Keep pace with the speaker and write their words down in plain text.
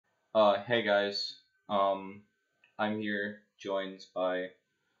Hey guys. I'm here joined by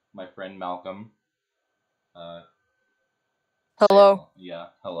my friend Malcolm. Uh, say Hello. hello. Yeah,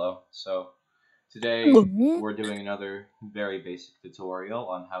 hello. So today Mhm. we're doing another very basic tutorial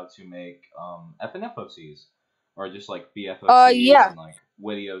on how to make FNF OCs, or just like BF OCs Yeah, and like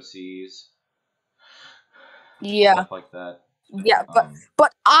Witty OCs, yeah, stuff like that. yeah, but Um,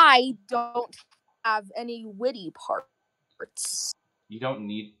 but I don't have any witty parts. you don't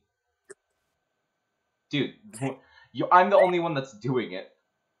need, dude. I'm the only one that's doing it.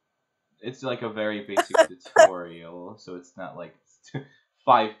 It's like a very basic tutorial, so it's not like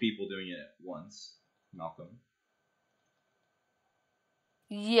five people doing it at once. Malcolm.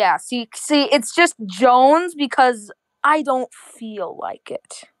 Yeah, see, it's just Jones because I don't feel like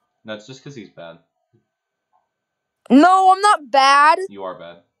it. No, it's just because he's bad. No, I'm not bad. You are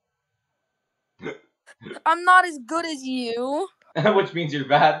bad. I'm not as good as you. Which means you're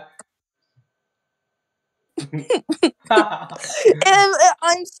bad. And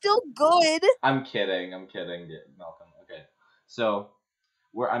I'm still good. I'm kidding. I'm kidding, Malcolm. Okay. So,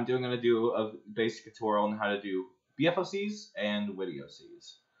 where I'm doing gonna do a basic tutorial on how to do BFOCs and Witty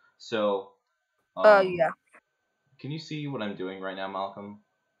OCs. So, um, Yeah, can you see what I'm doing right now, Malcolm?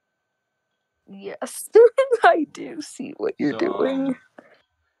 yes, I do see what you're So, doing.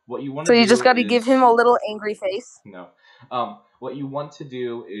 what you want So to you just do got to give him is a little angry face. no. What you want to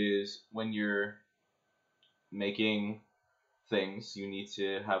do is when you're making things, you need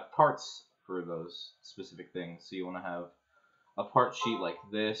to have parts for those specific things. So you want to have a part sheet like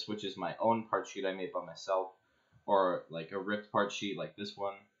this, which is my own part sheet I made by myself, or like a ripped part sheet like this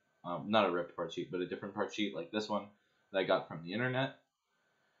one. Not a ripped part sheet, but a different part sheet like this one that I got from the internet.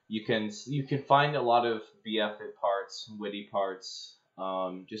 You can find a lot of BF parts, witty parts.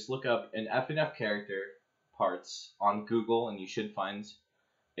 Just look up an FNF character parts on Google, and you should find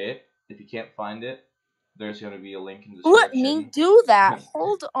it. If you can't find it, there's going to be a link in Let me description. do that.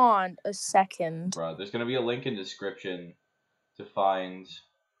 Hold on a second. Bro, there's going to be a link in description to find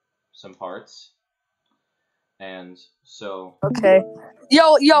some parts. And so, Okay.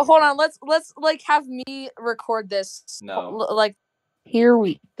 Yo, hold on. Let's like have me record this. no. Like, here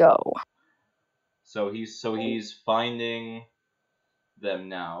we go. So he's finding them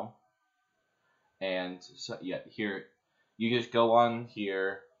now. And so yeah, here you just go on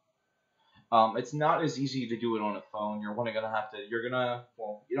here. It's not as easy to do it on a phone. You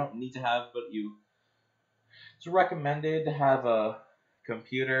don't need to have, but it's recommended to have a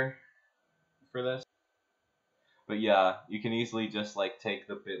computer for this. But yeah, you can easily just like take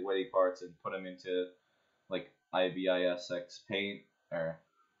the bitwitty parts and put them into like IBISX Paint or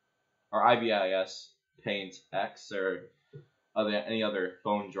IBIS Paint X or any other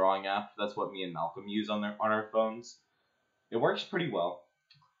phone drawing app. That's what me and Malcolm use on our phones. It works pretty well.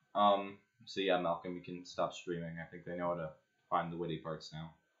 So yeah, Malcolm, you can stop streaming. I think they know how to find the witty parts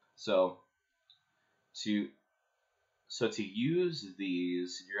now. So to to use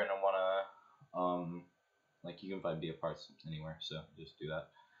these, you're gonna wanna like you can find BF parts anywhere. So just do that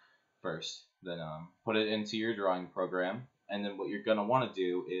first. Then put it into your drawing program, and then what you're gonna want to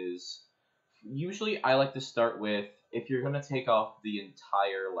do is usually I like to start with if you're gonna take off the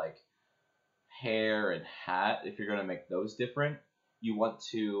entire like hair and hat, if you're gonna make those different, you want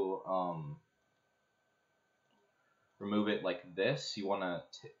to remove it like this. You want to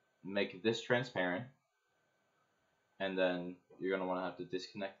make this transparent, and then you're gonna want to have to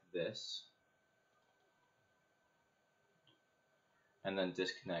disconnect this, and then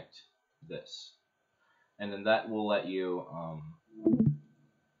disconnect this, and then that will let you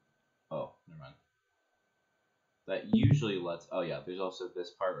oh, never mind. That usually lets. Oh yeah, there's also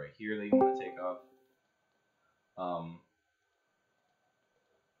this part right here that you want to take off. Um,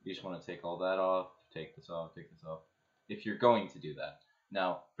 you just want to take all that off, take this off, take this off. If you're going to do that.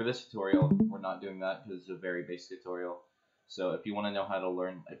 Now, for this tutorial, we're not doing that because it's a very basic tutorial. So if you want to know how to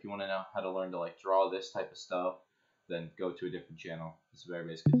learn, to like draw this type of stuff, then go to a different channel. It's a very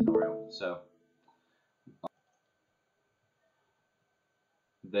basic tutorial. So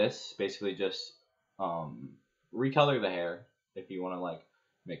this basically just recolor the hair if you want to like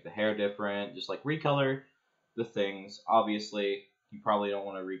make the hair different. Just like recolor the things. Obviously, you probably don't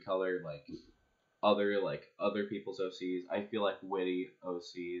want to recolor other people's OCs. I feel like witty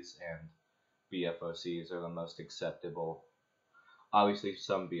OCs and BFOCs are the most acceptable. Obviously,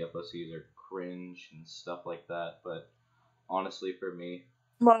 some BFOCs are cringe and stuff like that, but honestly, for me,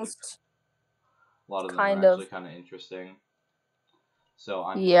 Most a lot of them are kind actually of. kind of interesting. So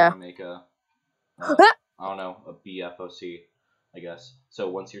I'm just Yeah. gonna make I don't know, a BFOC, I guess. So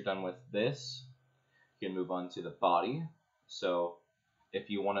once you're done with this, you can move on to the body. So if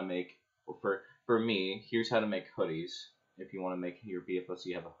you want to make for me, here's how to make hoodies. If you want to make your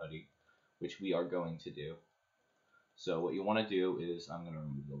BFOC have a hoodie, which we are going to do. So what you want to do is, I'm going to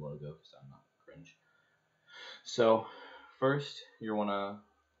remove the logo because I'm not cringe. So first you want to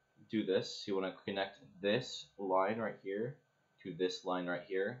do this. You want to connect this line right here to this line right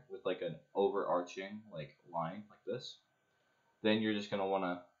here with like an overarching like line like this. Then you're just going to want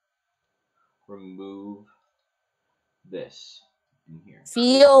to remove this in here.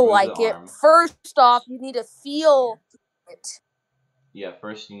 Feel Remove the like it. arm. First off, you need to feel it. Yeah,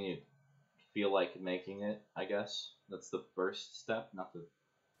 first you need to feel like making it, I guess. That's the first step, not the...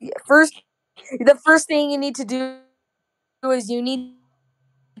 Yeah, the first thing you need to do is you need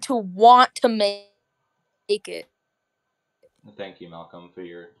to want to make it. Thank you, Malcolm, for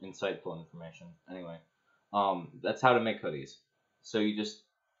your insightful information. Anyway, that's how to make hoodies. So you just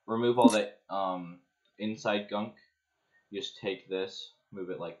remove all that inside gunk. You just take this, move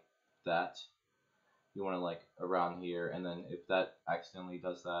it like that. You want to like around here, and then if that accidentally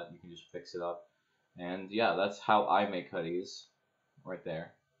does that, you can just fix it up. And yeah, that's how I make hoodies, right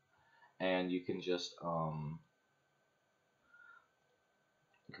there. And you can just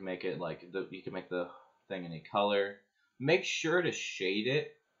you can make it like you can make the thing any color. Make sure to shade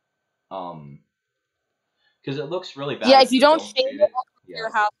it, because it looks really bad Yeah, if if you you don't don't shade shade it, it. I'll come to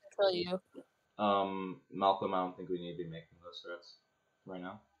your house and kill you. Malcolm, I don't think we need to be making those threats right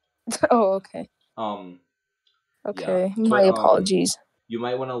now. Oh, okay. Yeah, Okay, my but apologies. you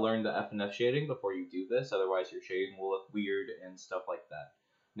might want to learn the FNF shading before you do this, otherwise your shading will look weird and stuff like that.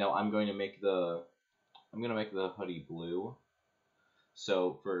 Now I'm going to make the hoodie blue.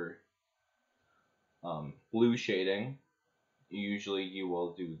 So for blue shading, usually you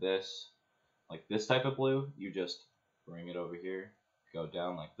will do this, like this type of blue. You just bring it over here, go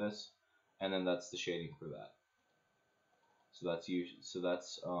down like this, and then that's the shading for that. So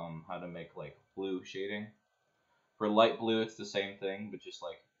that's how to make like blue shading. For light blue, it's the same thing, but just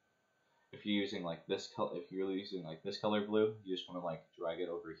like if you're using like this color, if you're using like this color blue, you just want to like drag it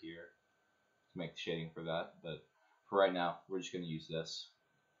over here to make the shading for that. But for right now, we're just gonna use this.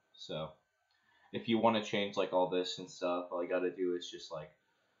 So if you want to change like all this and stuff, all you gotta do is just like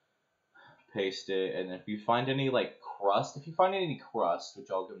paste it, and if you find any like crust, which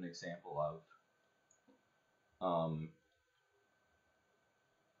I'll give an example of,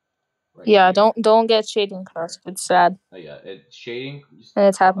 right Yeah, here. don't get shading crust. It's sad, Oh yeah, shading. and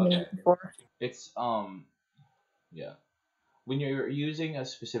it's happened to Okay, me before. it's yeah. When you're using a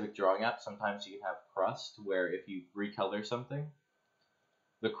specific drawing app, sometimes you can have crust where if you recolor something,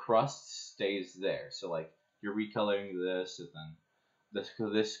 the crust stays there. So like you're recoloring this, and then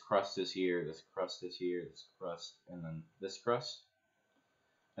this crust is here, this crust is here, this crust, and then this crust,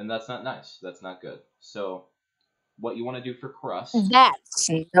 and that's not nice. That's not good. So what you want to do for crust That's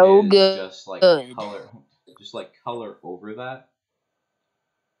no is good. just like color over that,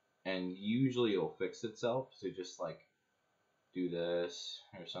 and usually it'll fix itself. So just like do this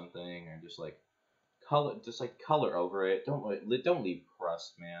or something, or just like color over it. Don't leave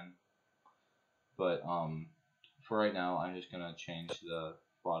crust, man. But for right now, I'm just gonna change the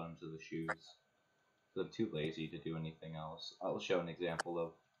bottoms of the shoes. I'm too lazy to do anything else. I'll show an example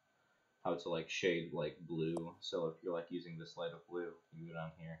of how to like shade like blue. So if you're like using this light of blue, you go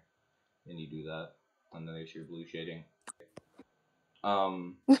down here and you do that, and then there's your blue shading.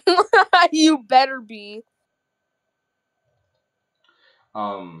 Um, You better be.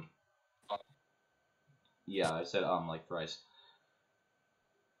 um, yeah, I said like thrice.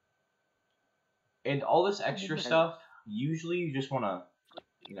 And all this extra stuff, usually you just want to,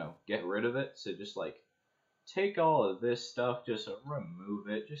 get rid of it. So just like take all of this stuff, just remove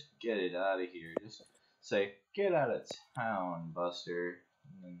it, just get it out of here. Just say, get out of town, Buster.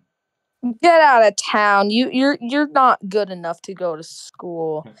 And Get out of town. You're not good enough to go to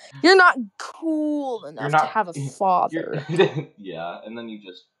school. You're not cool you're enough to not, have a you're, father. yeah, and then you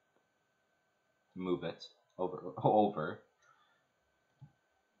just move it over.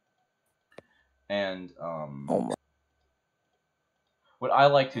 And Oh my. what I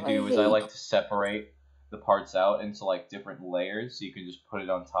like to I do is I hate. like to separate the parts out into like different layers, so you can just put it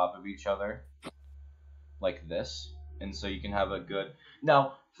on top of each other like this, and so you can have a good.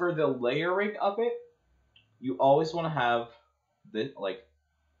 Now for the layering of it, you always want to have this like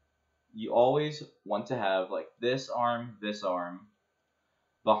you always want to have like this arm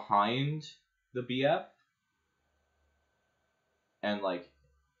behind the BF, and like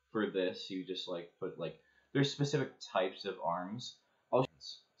for this you just like put like there's specific types of arms.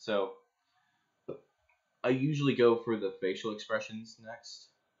 So I usually go for the facial expressions next.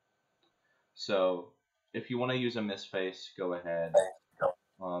 So if you want to use a misface, go ahead.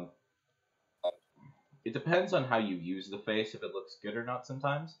 It depends on how you use the face, if it looks good or not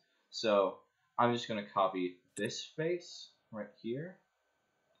sometimes. So I'm just going to copy this face right here.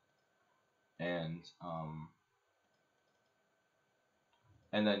 And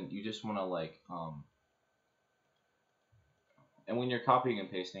then you just want to like, and when you're copying and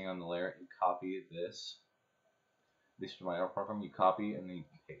pasting on the layer, you copy this. At least for my art program, you copy and then you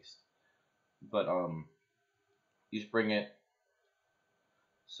paste. But you just bring it.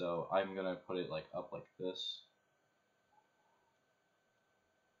 So I'm gonna put it like up like this.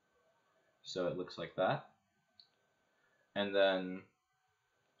 So it looks like that. And then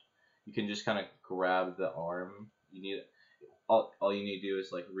you can just kind of grab the arm. You need all you need to do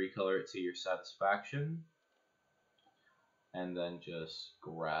is like recolor it to your satisfaction. And then just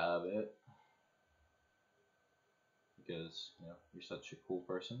grab it. Because you're such a cool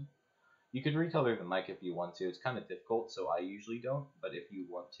person. You could recolor the mic if you want to. It's kind of difficult, so I usually don't. But if you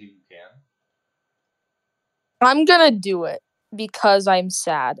want to, you can. I'm gonna do it because I'm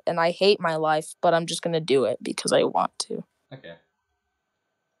sad and I hate my life, but I'm just gonna do it because I want to. Okay.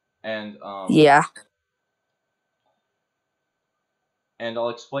 And Yeah. And I'll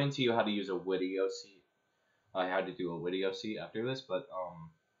explain to you how to use a Witty OC. I had to do a Witty OC after this, but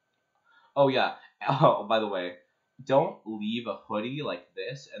oh yeah. Oh, by the way, don't leave a hoodie like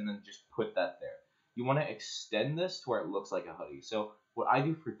this and then just put that there. You want to extend this to where it looks like a hoodie. So what I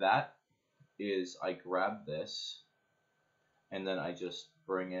do for that is I grab this and then I just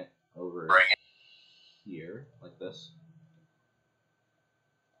bring it over here like this.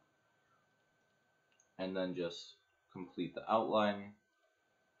 And then just complete the outline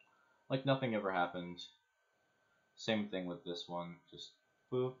like nothing ever happened. Same thing with this one, just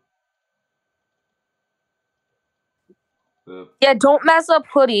boop, boop. Yeah, don't mess up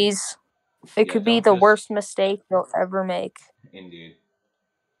hoodies. It Yeah, could be don't the just, worst mistake you'll ever make. indeed.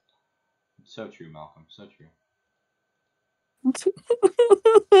 So true, Malcolm, so true.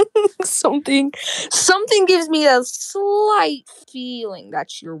 something gives me a slight feeling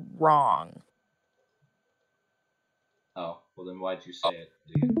that you're wrong. Oh, well then why'd you say it,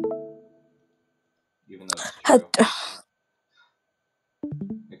 dude? Even though it's true.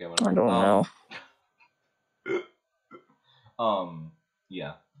 Okay, whatever. I don't know.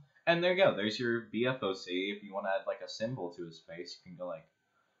 Yeah. And there you go. There's your BFOC. If you want to add like a symbol to his face, you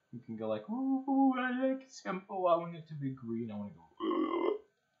can go like, ooh, I like simple. I want it to be green. I want to go, ooh.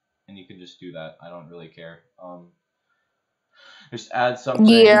 And you can just do that. I don't really care. Just add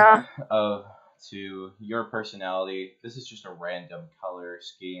something to your personality. This is just a random color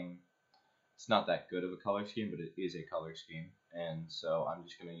scheme. It's not that good of a color scheme, but it is a color scheme, and so I'm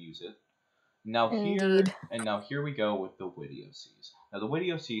just gonna use it. Now here we go with the Witty OCs. Now the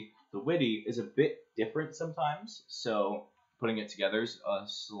Witty OC, the Witty is a bit different sometimes, so putting it together is a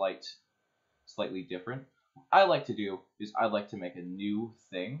slightly different. What I like to do is I like to make a new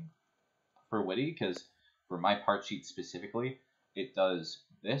thing for Witty, because for my part sheet specifically, it does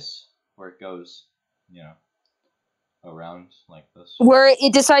this, where it goes, around like this. Where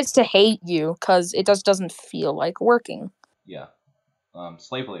it decides to hate you because it just doesn't feel like working. Yeah.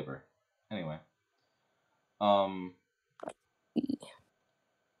 Slave labor. Anyway.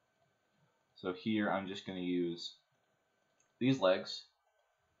 So here I'm just gonna use these legs.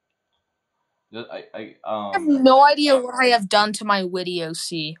 I have no idea what I have done to my Witty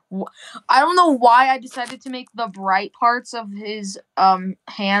OC. I don't know why I decided to make the bright parts of his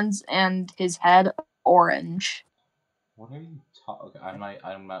hands and his head orange. What are you talking? Okay,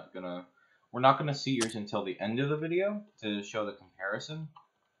 I'm not gonna. We're not gonna see yours until the end of the video to show the comparison.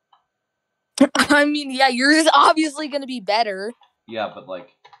 I mean, yeah, yours is obviously gonna be better. Yeah, but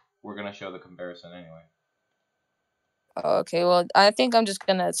like, we're gonna show the comparison anyway. Okay, well, I think I'm just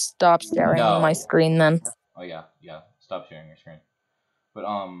gonna stop staring at my screen then. Oh yeah. Stop sharing your screen. But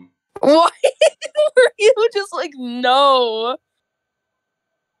Why were you just like no?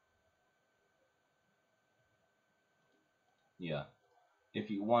 Yeah.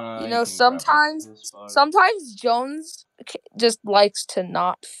 If you wanna, You know, sometimes Jones just likes to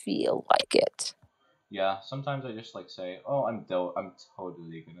not feel like it. Yeah, sometimes I just like say, "Oh, I'm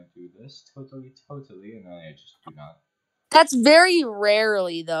totally gonna do this, totally," and then I just do not. That's very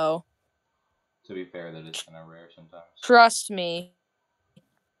rarely, though. To be fair, that is kind of rare sometimes. Trust me.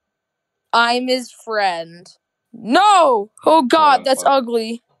 I'm his friend. No! Oh god, that's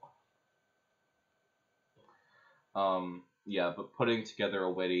ugly. Yeah, but putting together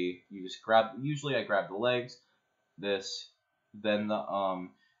a Witty, you just grab. Usually, I grab the legs, this, then the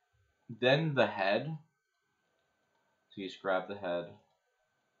head. So you just grab the head,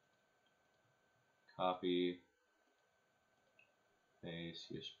 copy,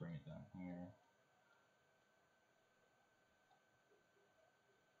 paste. You just bring it down here,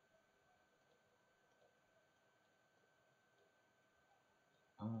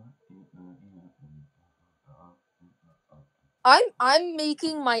 I'm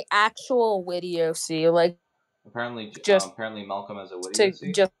making my actual video C, like Apparently, just apparently Malcolm has a to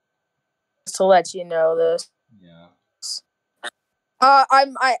Witty just to let you know this. Yeah.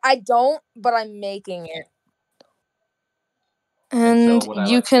 I don't, but I'm making it. And so And what I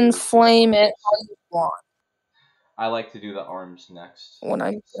you like to do can is do the flame it arms. all you want I like to do the arms next. when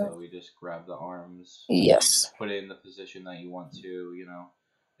I'm So we just grab the arms. Yes. Put it in the position that you want to,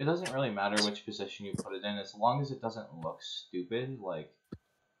 It doesn't really matter which position you put it in as long as it doesn't look stupid. Like,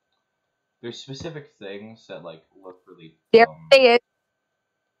 there's specific things that, like, look really There dumb. say it.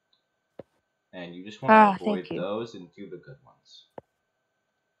 And you just want to avoid Thank you. those and do the good ones.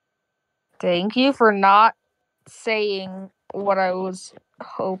 Thank you for not saying what I was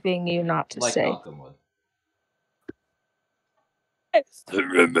hoping you not to Like say. Malcolm would.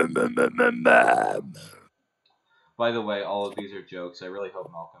 By the way, all of these are jokes. I really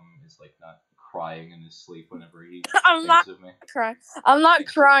hope Malcolm is, like, not crying in his sleep whenever he thinks of me. Crying. I'm not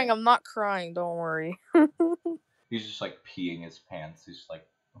crying. I'm not crying. Don't worry. He's just, like, peeing his pants. He's, like,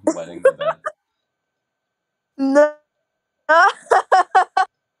 wetting the bed. No.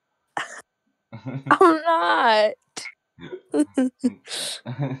 I'm not.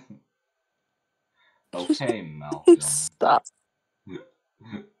 Okay, Malcolm. Stop.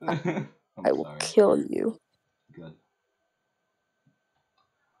 I will kill you. Good.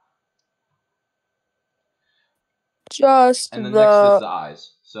 Just and then next is the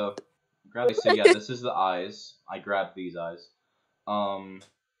eyes. So grab. So yeah, this is the eyes. I grabbed these eyes.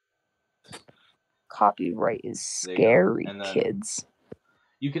 Copyright is There you go. scary, And then kids.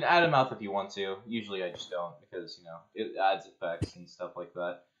 you can add a mouth if you want to. Usually I just don't because it adds effects and stuff like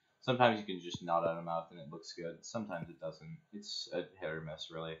that. Sometimes you can just not add a mouth and it looks good. Sometimes it doesn't. It's a hit or miss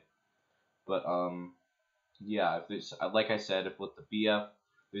really. But yeah, if there's like I said, if with the BF, if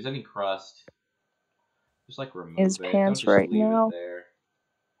there's any crust, just like remove His it. pants Don't just right leave now. it there.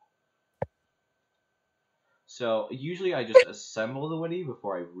 So usually I just assemble the Witty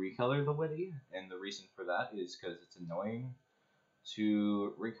before I recolor the Witty, and the reason for that is because it's annoying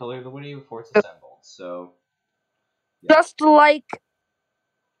to recolor the Witty before it's assembled. So yeah.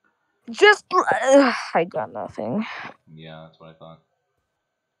 I got nothing. Yeah, that's what I thought.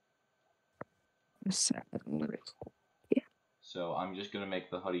 So I'm just gonna make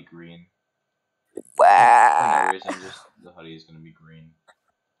the hoodie green. For no reason, just the hoodie is gonna be green.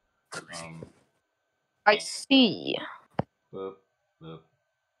 I see. Boop, boop,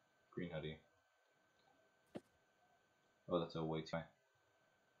 green hoodie. Oh, that's a way too high.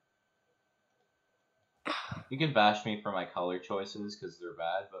 You can bash me for my color choices because they're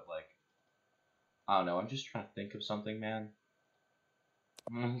bad, but like, I don't know. I'm just trying to think of something, man.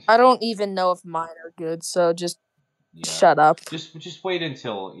 I don't even know if mine are good, so just Yeah. shut up. Just wait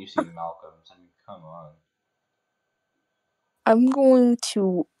until you see Malcolm's. I mean, come on. I'm going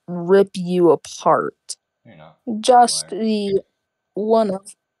to rip you apart. You're not. Just Liar. the one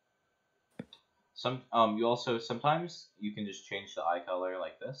of. You also sometimes you can just change the eye color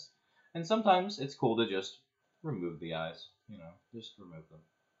like this, and sometimes it's cool to just remove the eyes. Just remove them.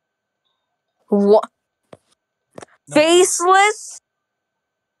 What? No Faceless?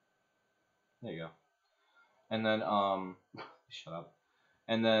 There you go. And then shut up.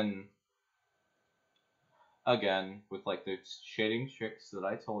 And then again with like the shading tricks that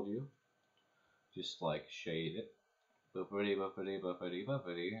I told you, just like shade it, buffity buffity buffity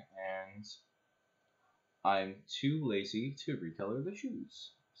buffity, and I'm too lazy to recolor the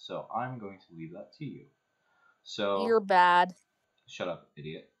shoes, so I'm going to leave that to you. So You're bad. Shut up,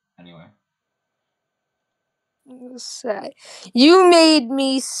 idiot. Anyway. Sad. You made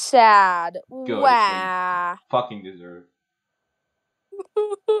me sad. Good. Wow. Fucking deserve.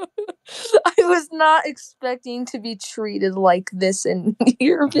 I was not expecting to be treated like this in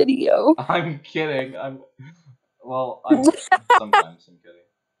your video. I'm kidding. Sometimes I'm kidding.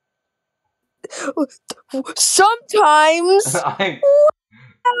 Sometimes.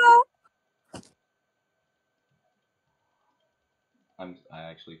 I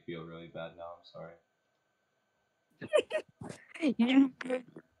actually feel really bad now. I'm sorry.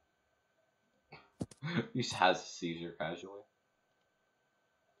 He has a seizure casually.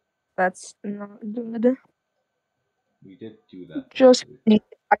 That's not good. We did do that. Just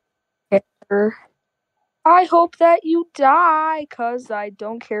I hope that you die, cause I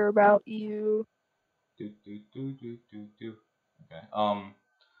don't care about you. Okay.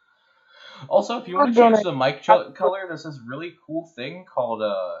 Also, if you want to change the mic color, there's this really cool thing called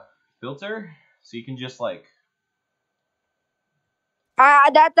filter, so you can just like.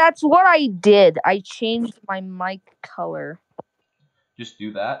 That's what I did. I changed my mic color. Just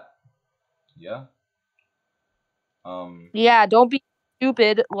do that. Yeah. Yeah, don't be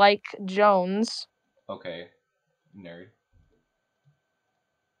stupid like Jones. Okay, nerd.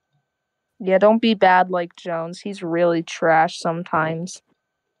 Yeah, don't be bad like Jones. He's really trash sometimes.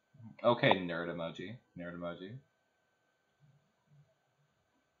 Okay, nerd emoji. Nerd emoji.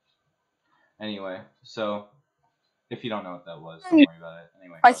 Anyway, so if you don't know what that was, don't worry about it.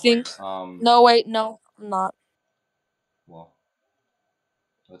 Anyway, I think. No, wait, no, I'm not. well,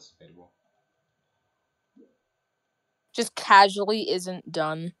 that's debatable. Just casually isn't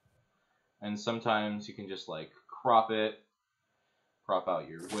done. And sometimes you can just like crop it, crop out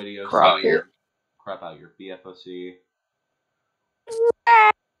your video Crop C, it. crop out your BFOC,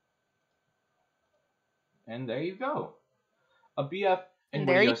 and there you go. A BF and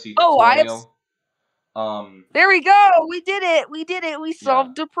There you video C go. tutorial. There we go. We did it. We did it. We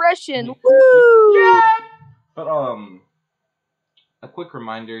solved depression. Yeah. Woo! But a quick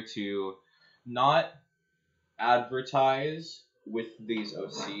reminder to not advertise with these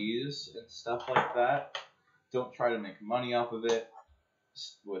OCs and stuff like that. Don't try to make money off of it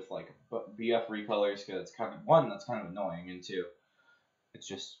with like BF recolors, because it's kind of one, that's kind of annoying, and two, it's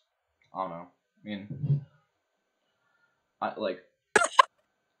just, I don't know. I mean, I like.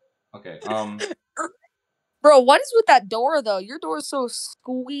 Okay. Bro, what is with that door though? Your door's so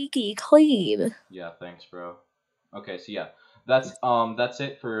squeaky clean. Yeah. Thanks, bro. Okay. So yeah, that's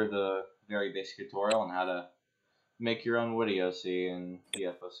it for the very basic tutorial on how to make your own Woody OC and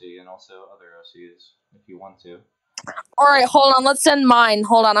BFOC and also other OCs if you want to. All right, hold on. Let's send mine.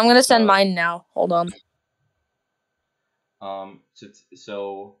 Hold on. I'm gonna send mine now. Hold on.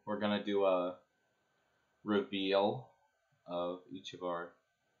 So we're gonna do a reveal of each of our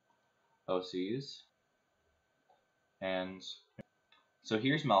OCs, and so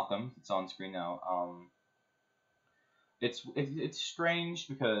here's Malcolm. It's on screen now. It's strange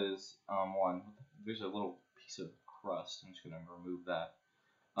because one, there's a little piece of crust. I'm just gonna remove that.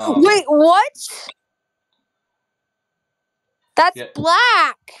 Wait, what? That's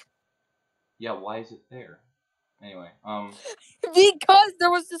black. Yeah, why is it there? Anyway, because there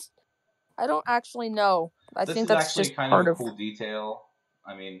was this. I don't actually know. I this think is that's actually just kind part of a of cool detail.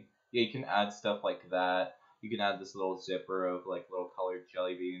 I mean, yeah, you can add stuff like that. You can add this little zipper of like little colored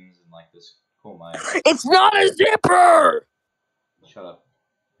jelly beans and like this cool mic. It's not a zipper. Shut up,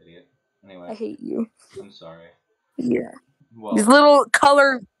 idiot. Anyway, I hate you. I'm sorry. Yeah. Well, these little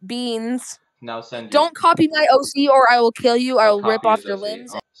color beans. Now send. Don't copy my OC or I will kill you. I will rip off your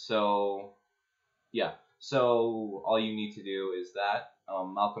limbs. So, yeah. So all you need to do is that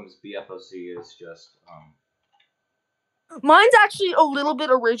Malcolm's BFOC is just. Mine's actually a little bit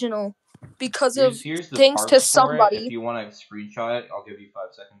original because here's the thanks parts to for somebody. it. If you want to screenshot it, I'll give you 5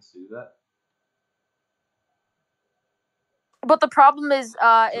 seconds to do that. But the problem is,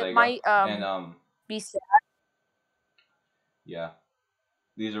 So it might be sad. Yeah,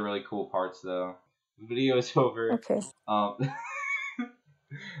 these are really cool parts, though. The video is over. Okay.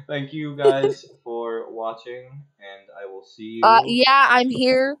 Thank you guys for watching, and I will see you. Yeah, I'm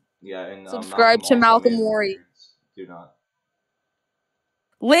here. Yeah, and subscribe to Malcolm Worry. Do not.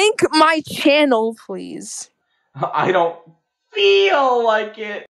 Link my channel, please. I don't feel like it.